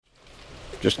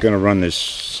Just going to run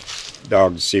this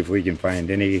dog to see if we can find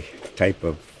any type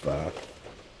of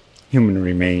human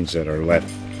remains that are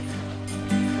left.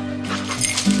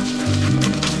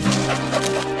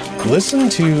 Listen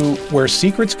to Where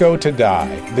Secrets Go to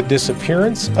Die, The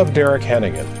Disappearance of Derek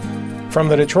Hennigan. From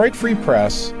the Detroit Free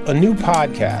Press, a new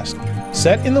podcast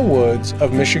set in the woods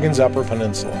of Michigan's Upper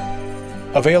Peninsula.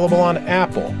 Available on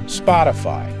Apple,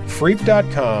 Spotify,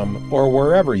 Freep.com, or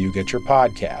wherever you get your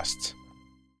podcasts.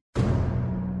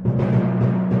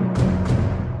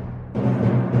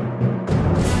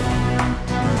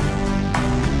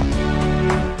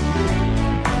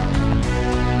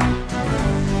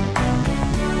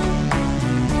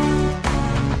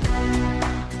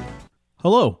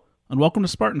 Hello, and welcome to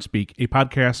Spartan Speak, a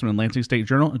podcast from the Lansing State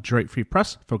Journal and Detroit Free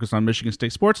Press focused on Michigan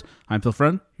State sports. I'm Phil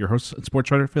Friend, your host and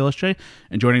sports writer, Phil S.J.,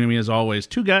 and joining me as always,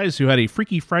 two guys who had a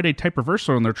Freaky Friday type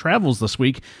reversal on their travels this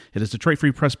week. It is Detroit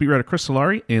Free Press beat writer Chris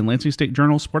Solari and Lansing State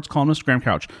Journal sports columnist Graham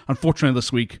Couch. Unfortunately,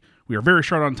 this week, we are very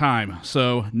short on time,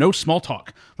 so no small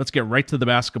talk. Let's get right to the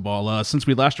basketball. Since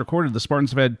we last recorded, the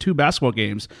Spartans have had two basketball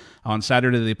games. On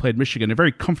Saturday, they played Michigan, a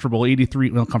very comfortable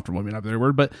 83, maybe not the right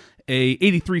word, but a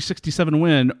 83-67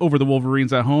 win over the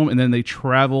Wolverines at home, and then they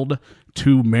traveled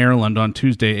to Maryland on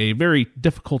Tuesday, a very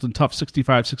difficult and tough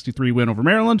 65-63 win over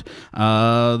Maryland.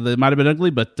 That might have been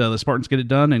ugly, but the Spartans get it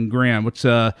done. And Graham,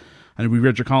 I know we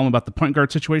read your column about the point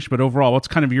guard situation, but overall, what's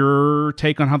kind of your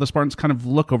take on how the Spartans kind of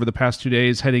look over the past 2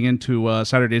 days heading into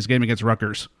Saturday's game against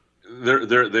Rutgers?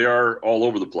 They are all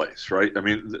over the place, right? I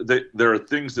mean, there are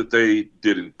things that they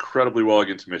did incredibly well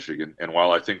against Michigan, and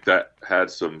while I think that had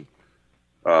some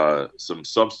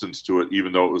substance to it,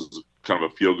 even though it was kind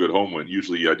of a feel-good home win,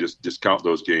 usually I just discount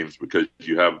those games because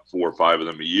you have 4 or 5 of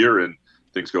them a year, and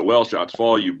things go well, shots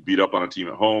fall, you beat up on a team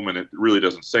at home, and it really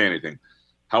doesn't say anything.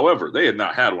 However, they had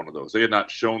not had one of those. They had not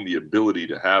shown the ability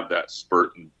to have that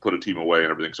spurt and put a team away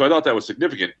and everything. So I thought that was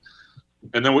significant.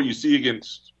 And then what you see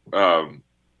against Maryland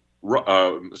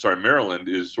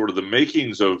is sort of the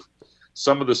makings of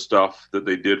some of the stuff that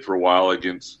they did for a while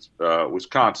against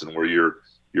Wisconsin, where you're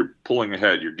pulling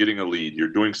ahead, you're getting a lead, you're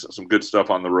doing some good stuff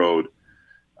on the road,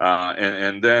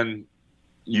 and then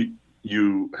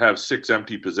you have 6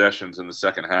 empty possessions in the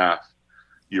second half.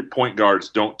 Your point guards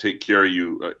don't take care of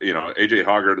you. AJ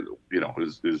Hoggard,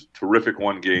 is terrific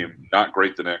one game, not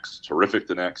great the next, terrific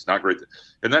the next, not great.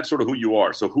 And that's sort of who you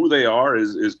are. So who they are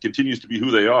is continues to be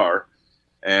who they are.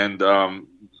 And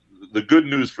the good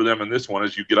news for them in this one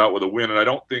is you get out with a win. And I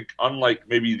don't think, unlike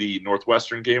maybe the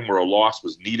Northwestern game where a loss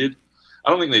was needed,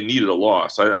 I don't think they needed a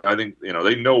loss. I think,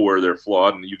 they know where they're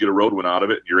flawed, and you get a road win out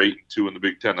of it, and you're 8-2 in the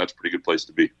Big Ten. That's a pretty good place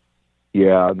to be.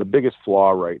 Yeah, the biggest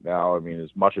flaw right now,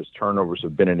 as much as turnovers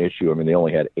have been an issue, they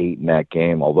only had 8 in that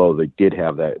game, although they did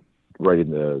have that right in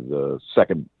the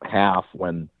second half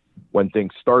when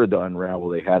things started to unravel.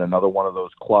 They had another one of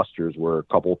those clusters where a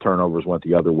couple turnovers went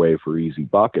the other way for easy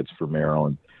buckets for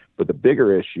Maryland. But the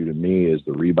bigger issue to me is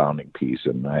the rebounding piece,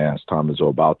 and I asked Tom Izzo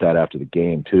about that after the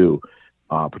game too,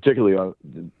 particularly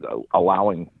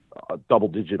allowing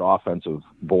double-digit offensive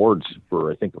boards for,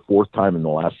 I think, the 4th time in the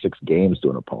last 6 games to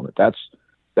an opponent. That's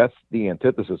the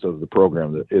antithesis of the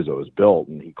program that Izzo has built,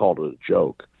 and he called it a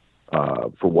joke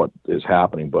for what is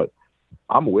happening. But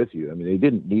I'm with you. They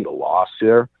didn't need a loss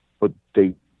there, but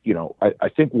they, I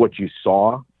think what you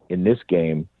saw in this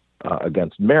game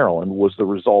against Maryland was the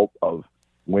result of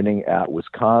winning at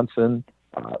Wisconsin,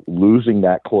 losing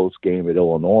that close game at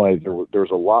Illinois.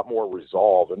 There's a lot more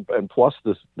resolve, and plus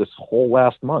this whole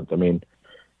last month.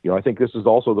 I think this is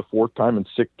also the 4th time in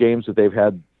 6 games that they've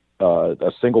had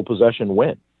a single possession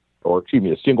win, a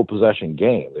single possession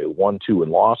game. They won 2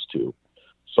 and lost 2,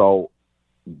 so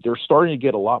they're starting to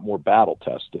get a lot more battle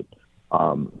tested.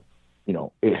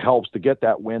 It helps to get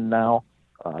that win now.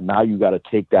 Now you got to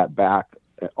take that back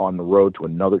on the road to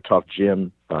another tough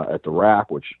gym at the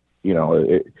RAC, which.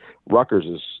 Rutgers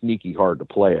is sneaky hard to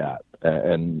play at,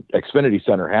 and Xfinity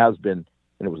Center has been,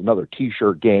 and it was another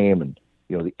T-shirt game, and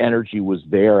the energy was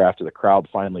there after the crowd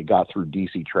finally got through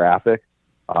DC traffic.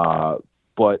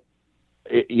 But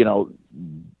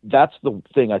that's the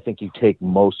thing I think you take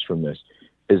most from this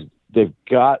is they've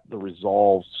got the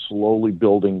resolve slowly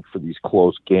building for these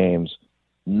close games.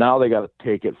 Now they got to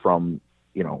take it from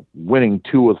winning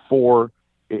 2 of 4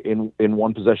 in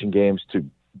one possession games to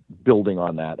building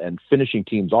on that and finishing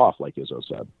teams off, like Izzo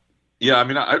said. Yeah,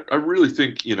 I really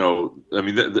think,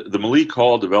 the Malik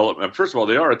Hall development, first of all,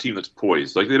 they are a team that's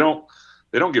poised. Like, they don't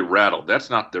get rattled. That's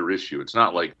not their issue. It's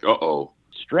not like, uh-oh.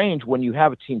 Strange when you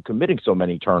have a team committing so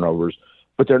many turnovers,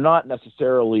 but they're not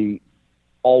necessarily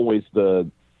always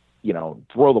the,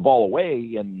 throw the ball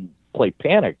away and play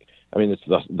panic. It's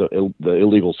the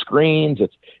illegal screens.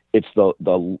 it's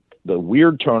the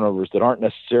weird turnovers that aren't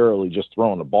necessarily just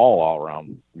throwing the ball all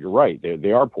around. You're right.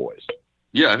 They are poised.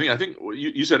 Yeah, I mean, I think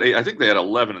you said 8. I think they had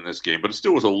 11 in this game, but it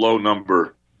still was a low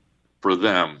number for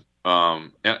them.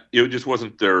 And it just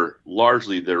wasn't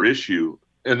largely their issue.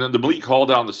 And then the Malik Hall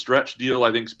down the stretch deal,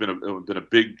 I think, has been a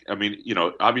big. I mean,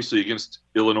 obviously against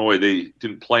Illinois, they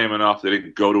didn't play him enough. They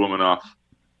didn't go to him enough.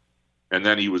 And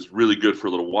then he was really good for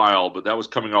a little while, but that was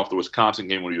coming off the Wisconsin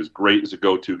game when he was great as a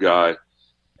go-to guy.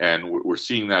 And we're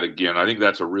seeing that again. I think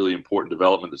that's a really important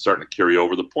development that's starting to carry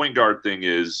over. The point guard thing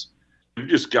is you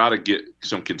just got to get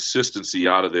some consistency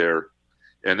out of there.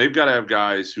 And they've got to have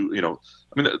guys who,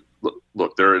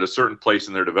 look, they're at a certain place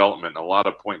in their development. And a lot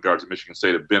of point guards at Michigan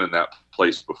State have been in that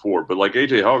place before. But like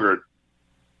A.J. Hoggard,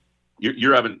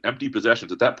 you're having empty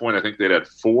possessions. At that point, I think they'd had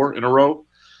 4 in a row,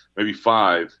 maybe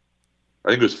 5. I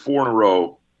think it was 4 in a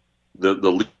row. The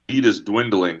lead is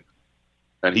dwindling,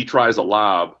 and he tries a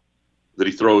lob that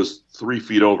he throws 3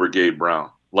 feet over Gabe Brown.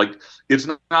 Like, it's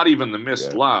not even the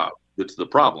missed lob that's the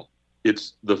problem.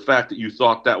 It's the fact that you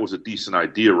thought that was a decent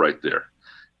idea right there.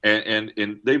 And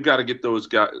they've got to get those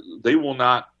guys. They will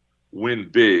not win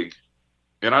big,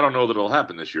 and I don't know that it'll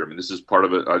happen this year. I mean, this is part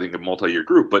of a multi-year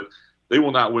group, but they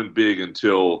will not win big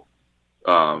until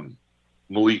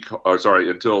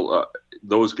until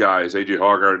those guys, A.J.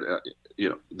 Hoggard,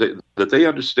 that they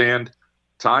understand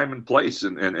time and place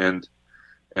and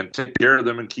take care of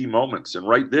them in key moments. And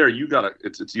right there, you got to.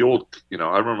 It's the old. I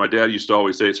remember my dad used to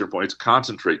always say at a certain point, it's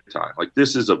concentrate time. Like,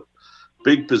 this is a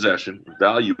big possession,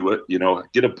 value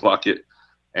it, get a bucket,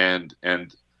 and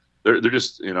they're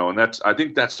just, and I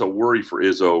think that's a worry for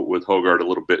Izzo with Hoggard a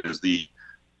little bit, is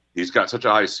he's got such a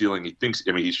high ceiling.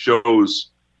 He shows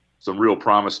some real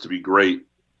promise to be great,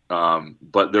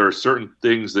 but there are certain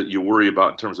things that you worry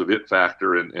about in terms of it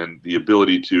factor and the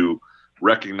ability to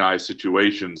recognize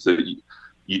situations that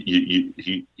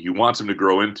he wants them to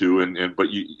grow into,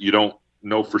 but you don't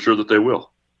know for sure that they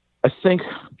will. I think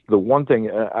the one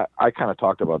thing I kind of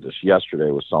talked about this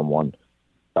yesterday with someone.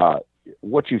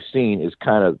 What you've seen is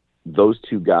kind of those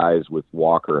two guys with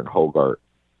Walker and Hoggard.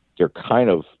 They're kind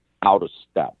of out of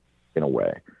step in a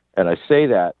way, and I say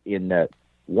that in that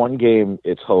one game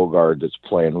it's Hoggard that's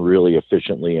playing really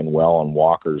efficiently and well, and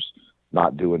Walker's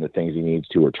not doing the things he needs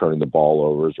to, or turning the ball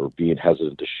over, or being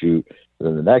hesitant to shoot. And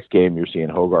then the next game, you're seeing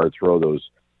Hoggard throw those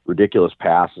ridiculous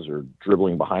passes or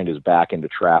dribbling behind his back into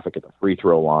traffic at the free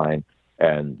throw line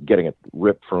and getting it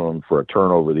ripped from him for a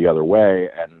turnover the other way,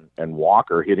 and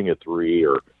Walker hitting a 3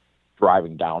 or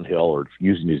driving downhill or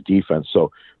using his defense.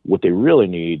 So what they really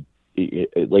need,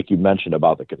 like you mentioned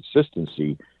about the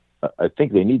consistency, I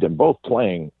think they need them both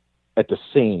playing at the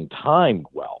same time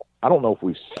well. I don't know if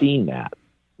we've seen that.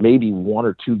 Maybe 1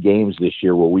 or 2 games this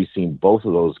year where we've seen both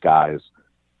of those guys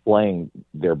playing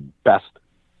their best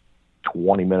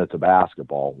 20 minutes of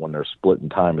basketball when they're splitting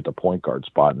time at the point guard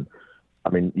spot. And I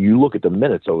mean, you look at the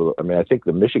minutes I think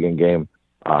the Michigan game,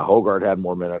 Hoggard had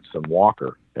more minutes than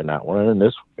Walker in that one.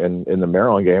 And in the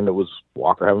Maryland game, it was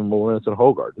Walker having more minutes than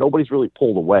Hoggard. Nobody's really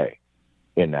pulled away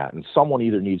in that. And someone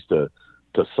either needs to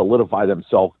solidify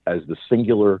themselves as the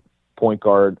singular point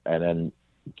guard and then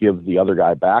give the other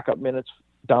guy backup minutes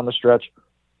down the stretch,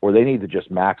 or they need to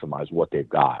just maximize what they've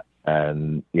got.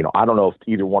 And, I don't know if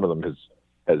either one of them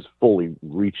has fully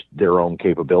reached their own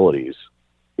capabilities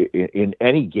in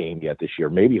any game yet this year.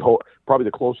 Maybe probably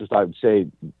the closest I would say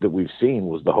that we've seen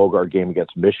was the Hoggard game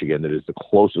against Michigan. That is the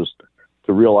closest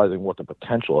to realizing what the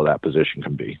potential of that position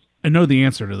can be. I know the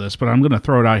answer to this, but I'm going to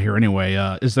throw it out here anyway.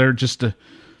 Is there just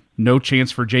no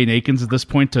chance for Jaden Akins at this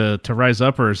point to rise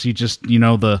up, or is he just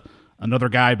another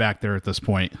guy back there at this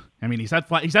point? I mean, he's had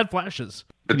flashes.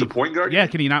 At the point guard? Yeah,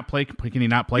 can he not play? Can he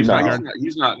not play?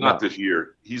 He's not this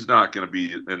year. He's not going to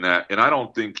be in that. And I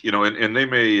don't think, and they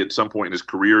may at some point in his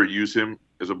career use him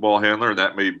as a ball handler. And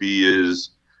that may be as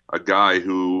a guy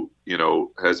who,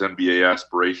 has NBA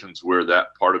aspirations where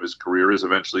that part of his career is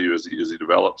eventually as he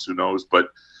develops, who knows. But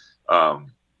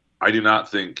I do not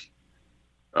think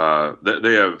that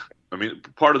they have,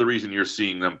 part of the reason you're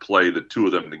seeing them play the two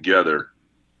of them together,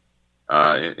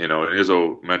 and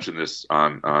Izzo mentioned this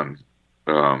on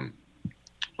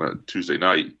Tuesday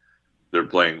night. They're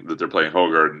playing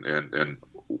Hoggard and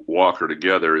Walker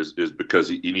together is because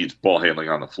he needs ball handling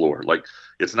on the floor. Like,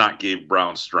 it's not Gabe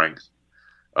Brown's strength.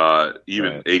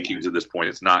 Even right. Akins at this point,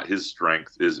 it's not his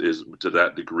strength is to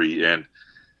that degree.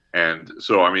 And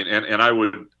so and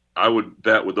I would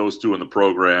bet with those two in the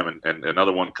program and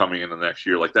another one coming in the next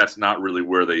year, like, that's not really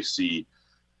where they see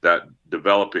that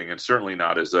developing, and certainly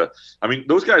not as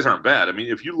those guys aren't bad.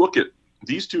 If you look at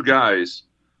these two guys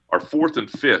are 4th and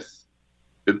 5th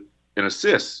in in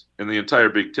assists in the entire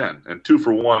Big Ten, and 2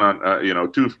 for 1 on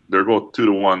they're both 2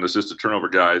 to 1 assist to turnover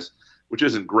guys, which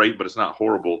isn't great, but it's not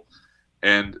horrible.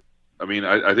 And I mean,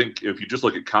 I think if you just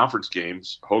look at conference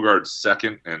games, Hoggard's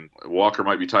second, and Walker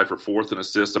might be tied for fourth in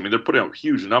assists. I mean, they're putting up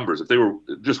huge numbers. If they were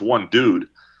just one dude,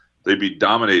 they'd be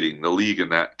dominating the league in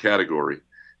that category.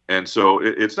 And so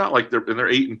it's not like they're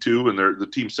 8-2 and they're the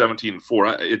team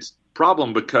 17-4. It's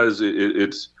problem because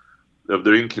it's of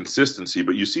their inconsistency,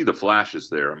 but you see the flashes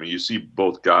there. I mean, you see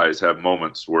both guys have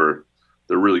moments where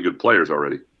they're really good players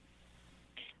already.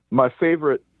 My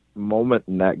favorite moment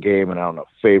in that game, and I don't know if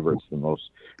favorite's the most,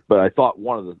 but I thought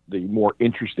one of the more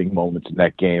interesting moments in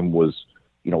that game was,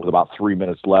 with about 3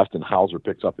 minutes left and Hauser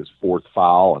picks up his 4th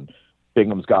foul and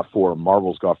Bingham's got 4 and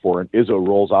Marvel's got 4, and Izzo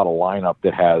rolls out a lineup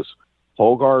that has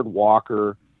Hoggard,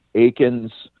 Walker,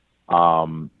 Akins,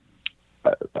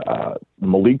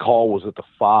 Malik Hall was at the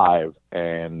 5,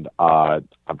 and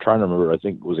I'm trying to remember, I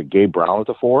think, was it Gabe Brown at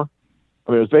the 4?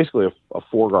 I mean, it was basically a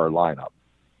 4-guard lineup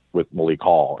with Malik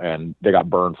Hall, and they got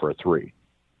burned for a 3,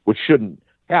 which shouldn't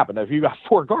happen. If you got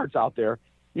 4 guards out there,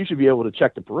 you should be able to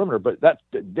check the perimeter, but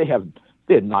they had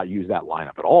not used that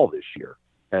lineup at all this year,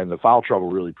 and the foul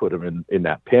trouble really put them in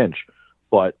that pinch.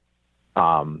 But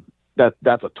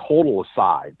that's a total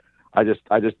aside. I just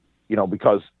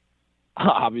because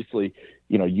obviously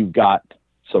you've got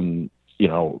some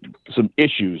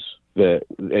issues that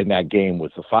in that game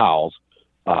with the fouls.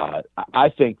 I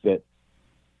think that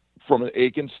from an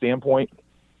Akins standpoint,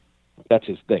 that's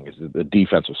his thing, is the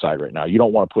defensive side right now. You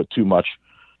don't want to put too much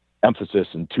emphasis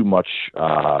and too much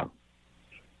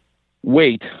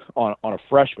weight on a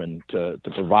freshman to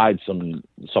provide some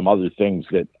other things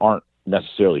that aren't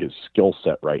necessarily his skill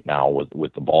set right now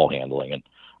with the ball handling. And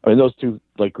I mean, those two,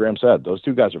 like Graham said, those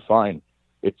two guys are fine.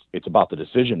 It's about the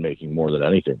decision making more than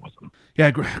anything with them. Yeah,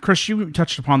 Chris, you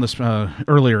touched upon this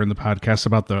earlier in the podcast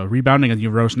about the rebounding, and you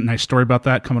wrote a nice story about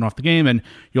that coming off the game. And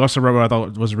you also wrote what I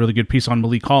thought was a really good piece on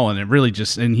Malik Hall, and it really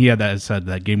and he had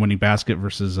that game-winning basket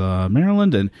versus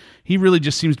Maryland, and he really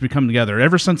just seems to be coming together.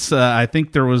 Ever since I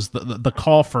think there was the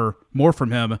call for more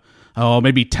from him,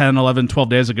 maybe 10, 11, 12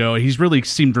 days ago, he's really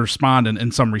seemed to respond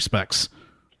in some respects.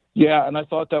 Yeah, and I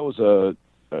thought that was a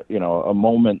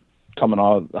moment coming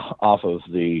off of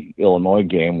the Illinois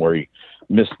game where he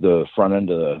missed the front end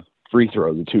of the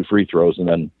the 2 free throws, and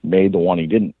then made the one he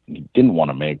didn't want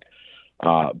to make.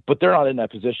 But they're not in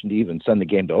that position to even send the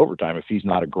game to overtime if he's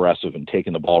not aggressive and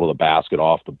taking the ball to the basket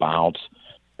off the bounce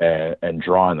and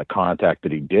drawing the contact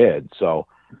that he did. So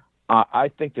I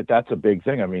think that's a big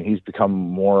thing. I mean, he's become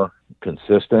more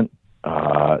consistent.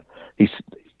 He's,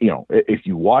 if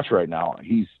you watch right now,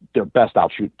 he's their best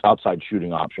outside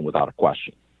shooting option without a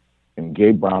question. And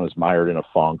Gabe Brown is mired in a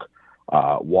funk.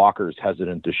 Walker's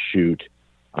hesitant to shoot.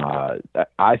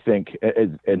 I think,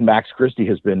 and Max Christie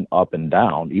has been up and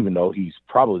down, even though he's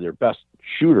probably their best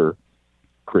shooter,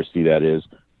 Christie, that is.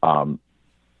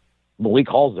 Malik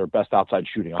Hall's their best outside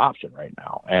shooting option right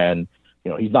now. And,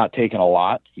 he's not taken a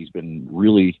lot. He's been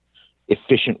really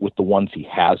efficient with the ones he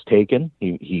has taken.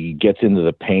 He gets into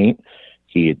the paint.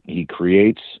 He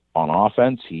creates on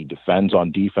offense. He defends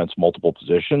on defense multiple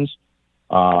positions.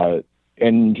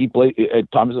 And he plays,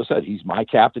 at times, as I said, he's my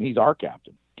captain, he's our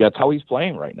captain. That's how he's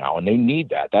playing right now, and they need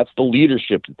that. That's the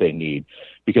leadership that they need,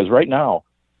 because right now,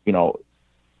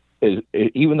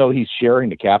 even though he's sharing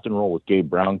the captain role with Gabe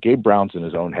Brown's in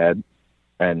his own head,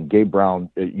 and Gabe Brown,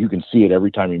 you can see it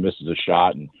every time he misses a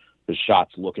shot, and his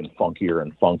shot's looking funkier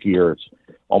and funkier. It's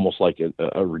almost like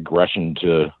a regression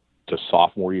to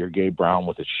sophomore year Gabe Brown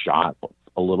with his shot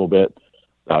a little bit,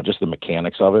 just the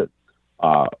mechanics of it.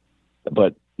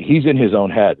 But he's in his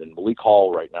own head, and Malik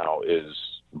Hall right now is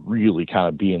really kind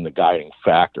of being the guiding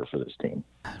factor for this team.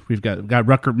 We've got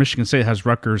Rutgers. Michigan State has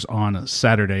Rutgers on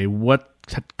Saturday. What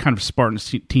kind of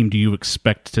Spartans team do you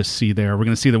expect to see there? We're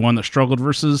going to see the one that struggled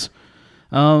versus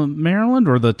Maryland,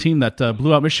 or the team that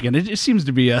blew out Michigan? It seems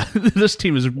to be this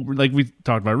team is, like we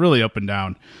talked about, really up and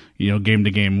down, game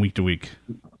to game, week to week.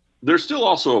 They're still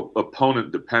also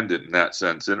opponent dependent in that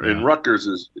sense, and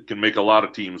Rutgers can make a lot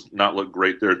of teams not look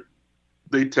great.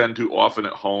 They tend to often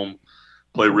at home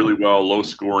play really well, low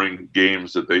scoring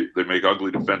games that they make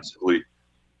ugly defensively,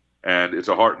 and it's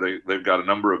they've got a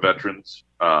number of veterans,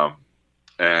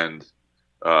 and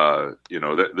it's going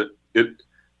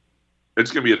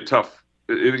to be a tough.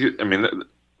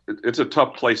 It's a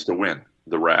tough place to win,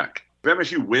 the RAC. If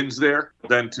MSU wins there,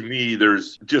 then to me,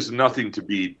 there's just nothing to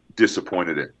be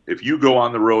disappointed in. If you go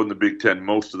on the road in the Big Ten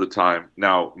most of the time,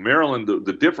 now Maryland,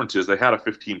 the difference is they had a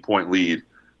 15-point lead,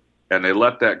 and they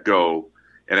let that go.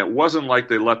 And it wasn't like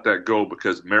they let that go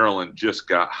because Maryland just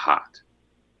got hot.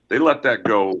 They let that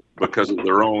go because of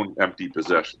their own empty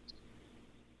possessions.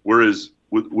 Whereas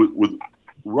with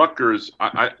Rutgers,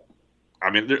 I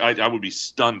mean, I would be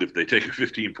stunned if they take a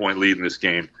 15-point lead in this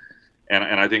game, and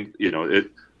I think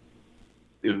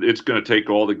it's going to take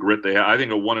all the grit they have. I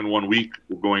think a 1-1 week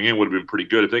going in would have been pretty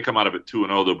good. If they come out of it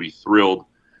 2-0, they'll be thrilled.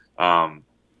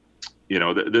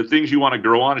 The things you want to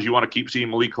grow on is you want to keep seeing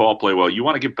Malik Hall play well. You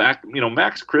want to get back.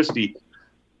 Max Christie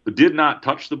did not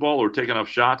touch the ball or take enough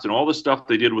shots, and all the stuff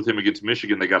they did with him against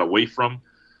Michigan, they got away from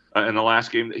in the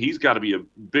last game. He's got to be a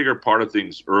bigger part of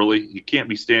things early. He can't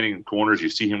be standing in corners. You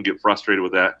see him get frustrated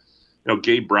with that.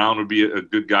 Gabe Brown would be a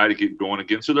good guy to get going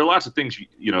against. So there are lots of things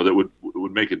that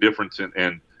would make a difference.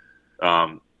 And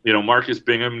Marcus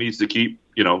Bingham needs to keep.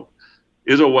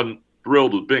 Izzo wasn't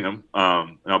thrilled with Bingham.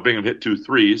 Now Bingham hit 2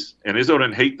 threes, and Izzo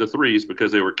didn't hate the threes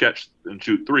because they were catch and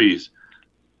shoot threes.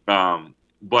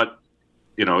 But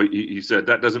he said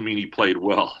that doesn't mean he played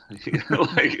well.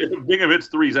 Like Bingham hits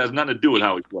threes has nothing to do with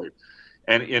how he played.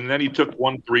 And then he took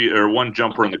 1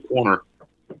 jumper in the corner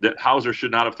that Hauser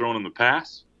should not have thrown in the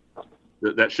pass.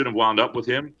 That should have wound up with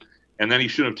him. And then he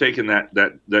shouldn't have taken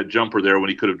that jumper there when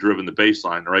he could have driven the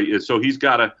baseline, right? So he's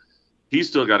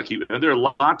still got to keep it. And there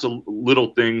are lots of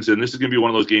little things, and this is going to be one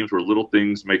of those games where little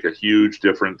things make a huge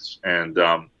difference. And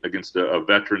against a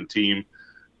veteran team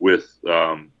with in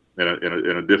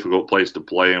a difficult place to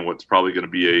play, and what's probably going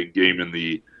to be a game in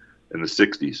the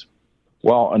 60s.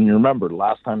 Well, and you remember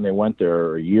last time they went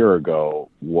there a year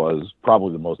ago was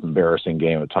probably the most embarrassing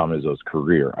game of Tom Izzo's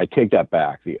career. I take that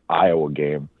back. The Iowa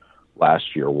game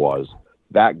last year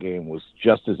that game was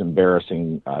just as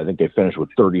embarrassing. I think they finished with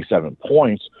 37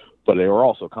 points, but they were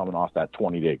also coming off that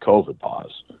 20-day COVID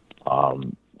pause.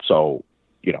 So,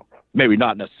 maybe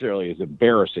not necessarily as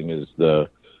embarrassing as the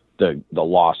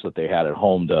loss that they had at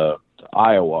home to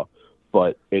Iowa,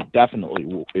 but it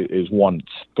definitely is one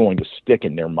that's going to stick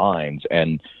in their minds.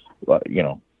 And,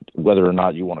 whether or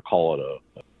not you want to call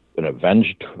it an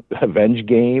avenge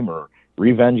game or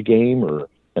revenge game or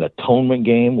an atonement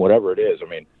game, whatever it is, I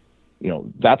mean,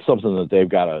 that's something that they've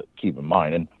got to keep in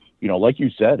mind. And, like you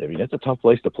said, I mean, it's a tough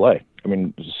place to play. I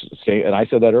mean, and I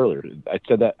said that earlier.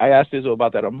 I asked Izzo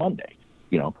about that on Monday.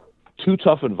 2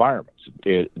 tough environments,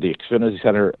 the Xfinity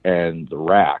Center and the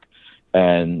RAC.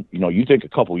 And, you think a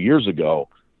couple years ago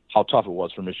how tough it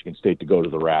was for Michigan State to go to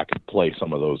the RAC and play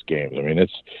some of those games. I mean,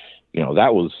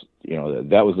 that was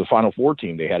the Final Four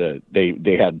team. They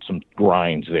had some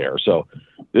grinds there. So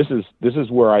this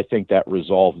is where I think that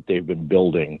resolve that they've been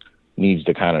building needs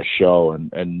to kind of show.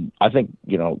 And I think,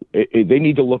 they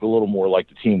need to look a little more like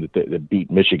the team that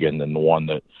beat Michigan than the one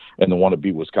that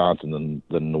beat Wisconsin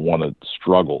than the one that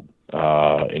struggled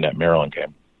in that Maryland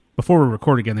game. Before we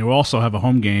record again, they will also have a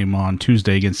home game on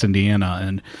Tuesday against Indiana.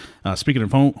 And speaking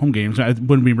of home games, it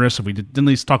wouldn't be remiss if we did at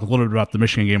least talk a little bit about the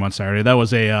Michigan game on Saturday. That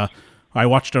was I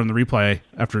watched it on the replay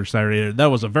after Saturday. That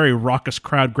was a very raucous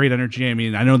crowd, great energy. I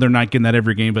mean, I know they're not getting that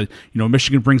every game, but,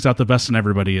 Michigan brings out the best in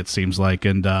everybody, it seems like.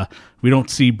 And we don't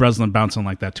see Breslin bouncing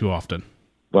like that too often.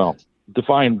 Well,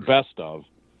 define best of.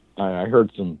 I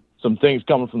heard some things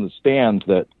coming from the stands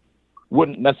that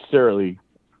wouldn't necessarily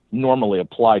normally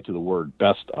apply to the word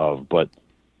best of, but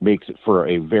makes it for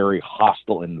a very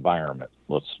hostile environment.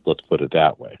 Let's put it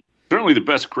that way. Certainly the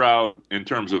best crowd in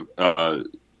terms of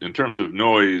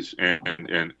noise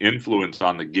and influence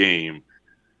on the game,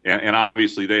 and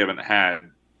obviously they haven't had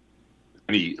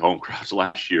any home crowds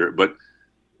last year, but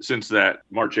since that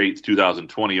March 8th,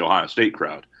 2020 Ohio State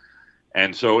crowd,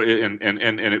 and so and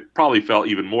it probably felt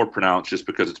even more pronounced just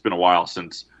because it's been a while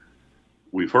since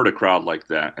we've heard a crowd like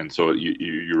that, and so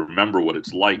you remember what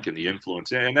it's like and the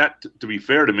influence. And that, to be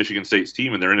fair to Michigan State's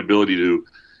team and their inability to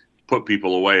put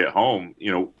people away at home,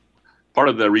 part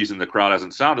of the reason the crowd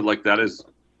hasn't sounded like that is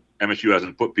MSU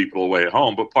hasn't put people away at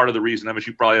home. But part of the reason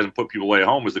MSU probably hasn't put people away at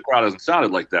home is the crowd hasn't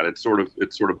sounded like that. It's sort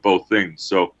of both things.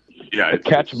 So yeah,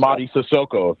 catch Madi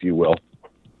Sissoko, if you will,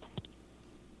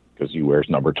 because he wears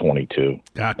number 22.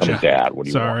 Gotcha. Dad, what do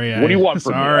you sorry, want? What do you want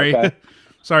from sorry. me? Okay?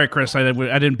 Sorry, Chris. I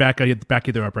didn't back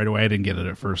either up right away. I didn't get it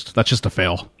at first. That's just a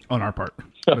fail on our part.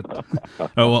 But,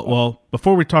 well,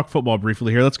 before we talk football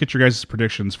briefly here, let's get your guys'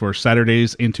 predictions for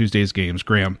Saturday's and Tuesday's games.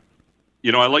 Graham.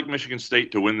 I like Michigan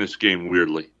State to win this game.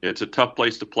 Weirdly, it's a tough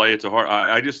place to play. It's a hard.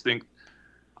 I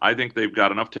think they've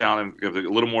got enough talent. A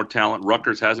little more talent.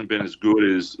 Rutgers hasn't been as good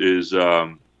as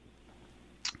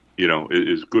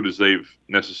good as they've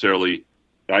necessarily.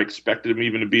 I expected them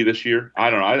even to be this year.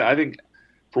 I don't know. I think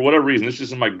for whatever reason, this is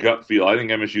just my gut feel. I think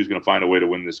MSU is going to find a way to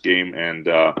win this game, and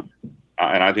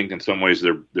I think in some ways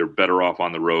they're better off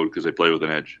on the road because they play with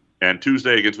an edge. And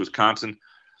Tuesday against Wisconsin,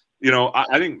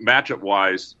 I think matchup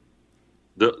wise.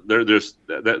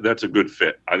 That's a good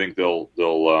fit. I think they'll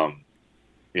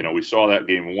we saw that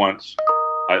game once.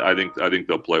 I think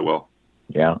they'll play well.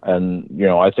 Yeah, and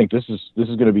I think this is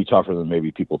going to be tougher than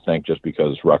maybe people think, just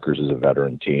because Rutgers is a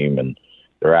veteran team and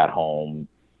they're at home,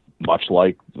 much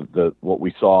like what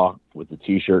we saw with the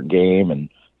T-shirt game and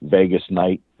Vegas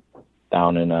night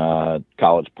down in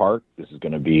College Park. This is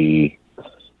going to be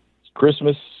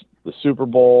Christmas, the Super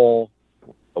Bowl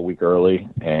a week early,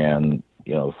 and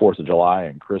the 4th of July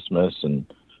and Christmas and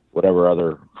whatever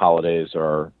other holidays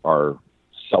are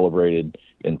celebrated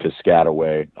in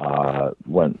Piscataway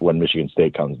when Michigan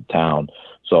State comes to town.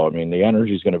 So, the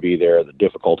energy is going to be there. The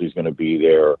difficulty is going to be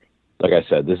there. Like I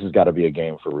said, this has got to be a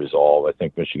game for resolve. I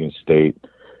think Michigan State,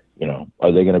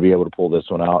 are they going to be able to pull this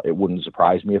one out? It wouldn't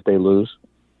surprise me if they lose.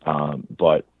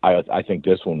 But I think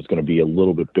this one's going to be a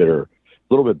little bit bigger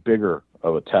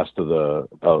of a test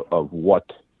of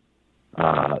what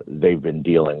they've been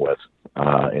dealing with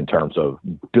in terms of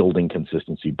building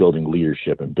consistency, building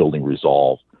leadership, and building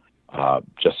resolve.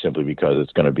 Just simply because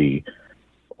it's going to be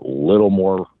a little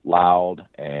more loud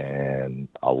and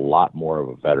a lot more of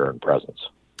a veteran presence.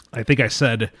 I think I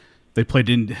said they played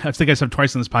I think I said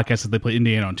twice in this podcast that they play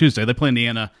Indiana on Tuesday. They play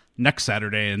Indiana next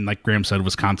Saturday, and like Graham said,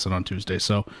 Wisconsin on Tuesday.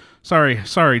 So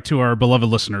sorry to our beloved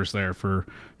listeners there for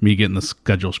me getting the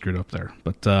schedule screwed up there.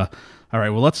 But all right,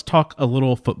 well, let's talk a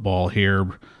little football here.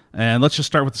 And let's just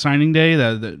start with the signing day.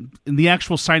 In the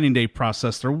actual signing day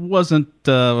process, there wasn't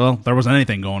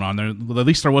anything going on there. At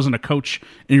least there wasn't a coach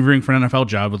interviewing for an NFL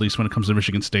job, at least when it comes to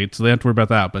Michigan State. So they have to worry about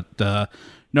that. But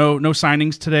no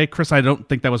signings today. Chris, I don't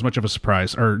think that was much of a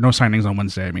surprise. Or no signings on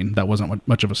Wednesday. That wasn't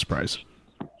much of a surprise.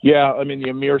 Yeah, the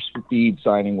Amir Speed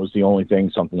signing was the only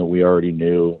thing, something that we already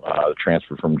knew, the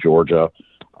transfer from Georgia.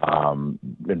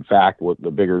 In fact, what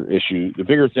the bigger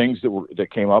things that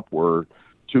came up were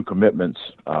 2 commitments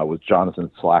with Jonathan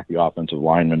Slack, the offensive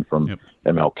lineman from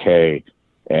MLK,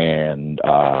 and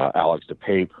Alex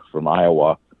DePape from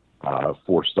Iowa,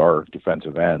 4-star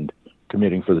defensive end,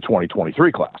 committing for the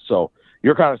 2023 class. So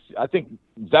I think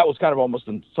that was kind of almost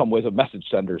in some ways a message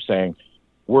sender saying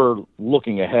we're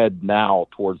looking ahead now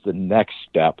towards the next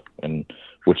step, and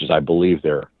which is, I believe,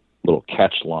 their little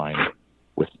catch line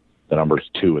with the numbers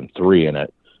 2 and 3 in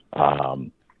it.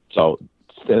 So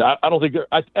I don't think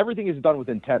everything is done with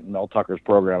intent in Mel Tucker's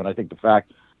program, and I think the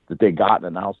fact that they got and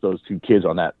announced those 2 kids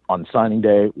on signing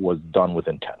day was done with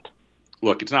intent.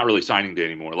 Look, it's not really signing day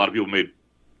anymore. A lot of people made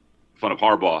fun of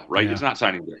Harbaugh, right? Yeah. It's not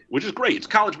signing day, which is great. It's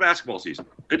college basketball season.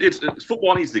 It's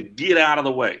football needs to get out of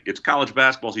the way. It's college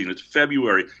basketball season. It's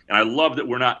February, and I love that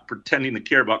we're not pretending to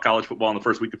care about college football in the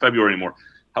first week of February anymore.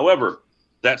 However,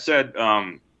 that said,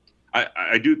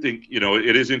 I do think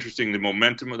it is interesting, the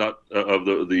momentum of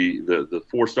the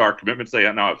 4-star commitments.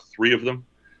 They now have 3 of them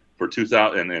for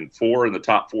 2004 in the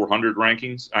top 400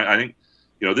 rankings. I think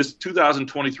this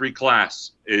 2023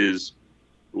 class is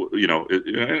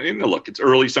look, it's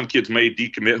early. Some kids may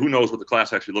decommit. Who knows what the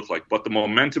class actually looks like? But the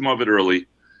momentum of it early,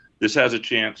 this has a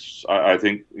chance. I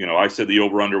think I said the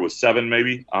over/under was 7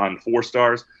 maybe on 4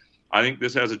 stars. I think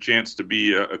this has a chance to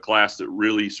be a class that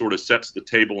really sort of sets the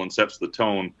table and sets the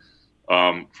tone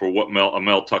for what a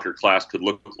Mel Tucker class could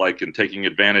look like, and taking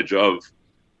advantage of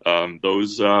that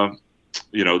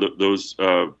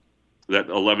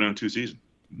 11-2 season.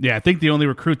 Yeah, I think the only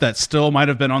recruit that still might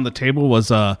have been on the table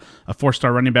was a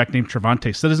 4-star running back named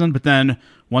Trevante Citizen. But then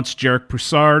once Jarek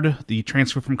Broussard, the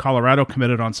transfer from Colorado,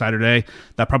 committed on Saturday,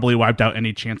 that probably wiped out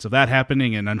any chance of that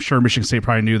happening. And I'm sure Michigan State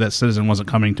probably knew that Citizen wasn't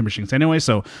coming to Michigan State anyway,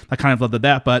 so that kind of led to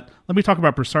that. But let me talk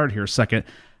about Broussard here a second.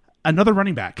 Another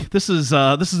running back. This is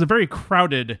a very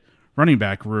crowded running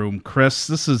back room, Chris.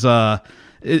 This is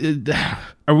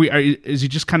is he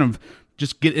just kind of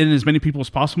just get in as many people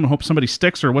as possible and hope somebody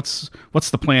sticks, or what's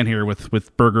the plan here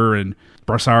with Berger and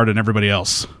Broussard and everybody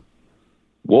else?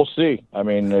 We'll see.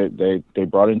 They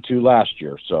brought in 2 last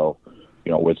year, so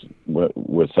with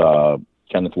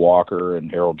Kenneth Walker and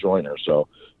Harold Joyner, so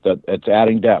that it's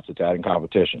adding depth, it's adding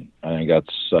competition. I think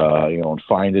that's and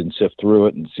find it and sift through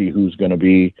it and see who's going to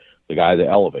be the guy to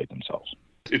elevate themselves.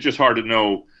 It's just hard to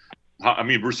know.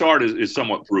 Broussard is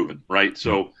somewhat proven, right?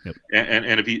 So, yep.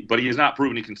 and but he is not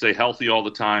proven he can stay healthy all the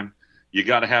time. You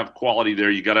got to have quality there.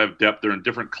 You got to have depth. They're in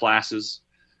different classes,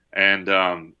 and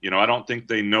I don't think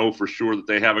they know for sure that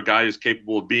they have a guy who's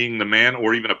capable of being the man,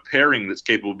 or even a pairing that's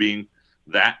capable of being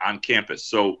that on campus.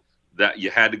 So that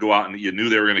you had to go out and you knew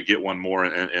they were going to get one more,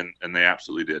 and they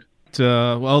absolutely did.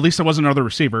 Well, at least it wasn't another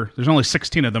receiver. There's only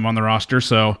 16 of them on the roster,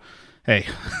 so. Hey,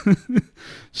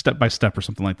 step by step or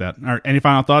something like that. All right, any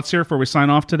final thoughts here before we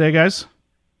sign off today, guys?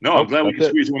 No, I'm glad we could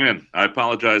squeeze one in. I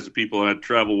apologize to people who had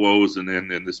travel woes, and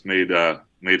this made for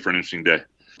an interesting day.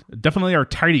 Definitely our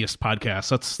tidiest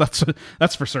podcast.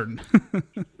 That's for certain.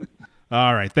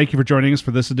 All right. Thank you for joining us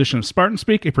for this edition of Spartan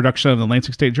Speak, a production of the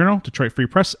Lansing State Journal, Detroit Free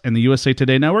Press, and the USA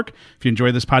Today Network. If you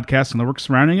enjoy this podcast and the work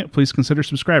surrounding it, please consider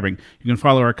subscribing. You can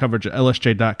follow our coverage at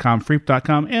lsj.com,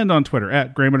 freep.com, and on Twitter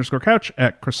at Graham_Couch,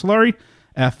 at Chris Solari,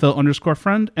 at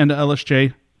Phil_Friend, and at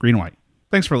LSJ Green-White.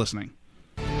 Thanks for listening.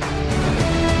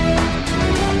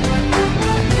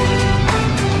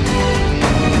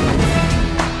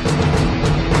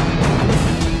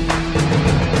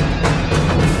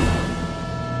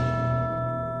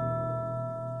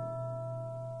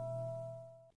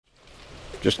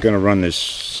 Just going to run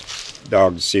this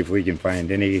dog to see if we can find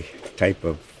any type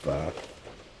of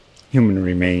human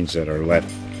remains that are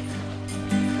left.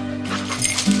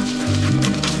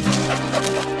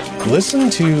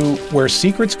 Listen to Where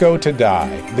Secrets Go to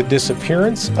Die, The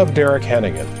Disappearance of Derek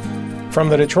Hennigan. From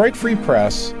the Detroit Free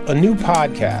Press, a new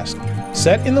podcast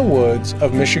set in the woods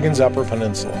of Michigan's Upper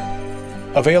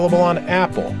Peninsula. Available on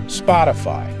Apple,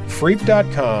 Spotify,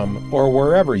 freep.com, or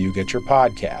wherever you get your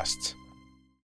podcasts.